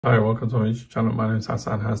Hi, welcome to my YouTube channel. My name is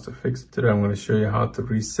Hassan Has to Fix. Today I'm going to show you how to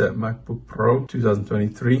reset MacBook Pro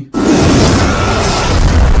 2023.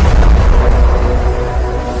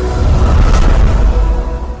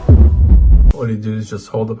 All you do is just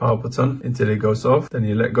hold the power button until it goes off, then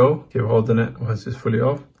you let go, keep holding it once it's fully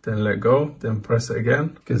off, then let go, then press it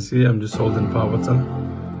again. You can see I'm just holding the power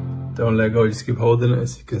button. Don't let go, just keep holding it.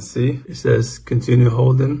 As you can see, it says continue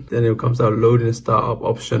holding, then it comes out loading startup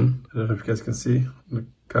option. I don't know if you guys can see the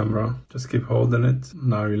camera. Just keep holding it.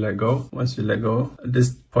 Now you let go. Once you let go, at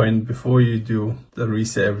this point, before you do the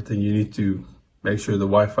reset everything, you need to make sure the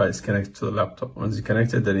Wi-Fi is connected to the laptop. Once it's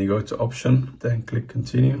connected, then you go to option, then click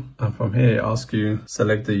continue. And from here, it asks you,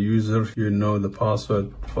 select the user you know the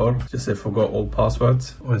password for. Just say forgot all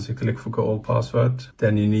passwords. Once you click forgot all password,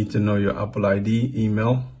 then you need to know your Apple ID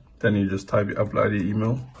email. Then you just type your Apple ID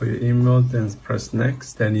email. For your email, then press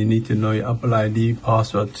next. Then you need to know your Apple ID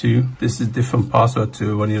password too. This is different password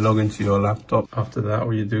to when you log into your laptop. After that,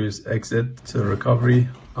 what you do is exit to recovery.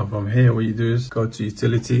 And from here, what you do is go to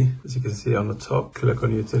utility. As you can see on the top, click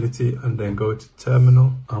on utility and then go to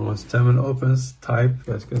terminal. And once terminal opens, type,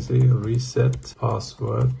 as you can see, reset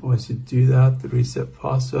password. Once you do that, the reset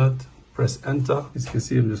password, press enter. As you can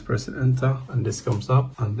see, I'm just pressing enter and this comes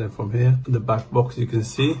up. And then from here, in the back box, you can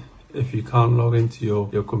see if you can't log into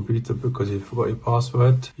your computer because you forgot your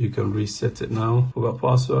password, you can reset it now. Forgot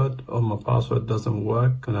password, or my password doesn't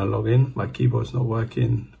work. Can I log in? My keyboard's not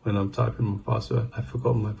working when I'm typing my password. I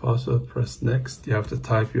forgot my password, press next. You have to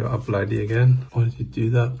type your Apple ID again. Once you do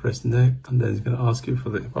that, press next, and then it's gonna ask you for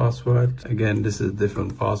the password. Again, this is a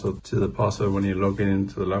different password to the password when you're logging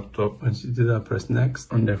into the laptop. Once you do that, press next,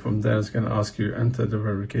 and then from there, it's gonna ask you enter the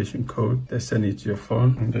verification code. They send it to your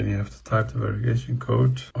phone, and then you have to type the verification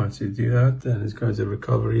code. Once you do that, then it's going to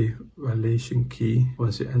recovery validation key.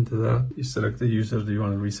 Once you enter that, you select the user that you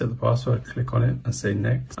want to reset the password, click on it and say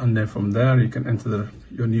next. And then from there, you can enter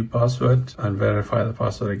your new password and verify the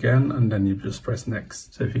password again, and then you just press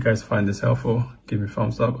next. So if you guys find this helpful, give me a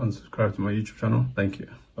thumbs up and subscribe to my YouTube channel. Thank you.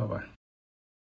 Bye-bye.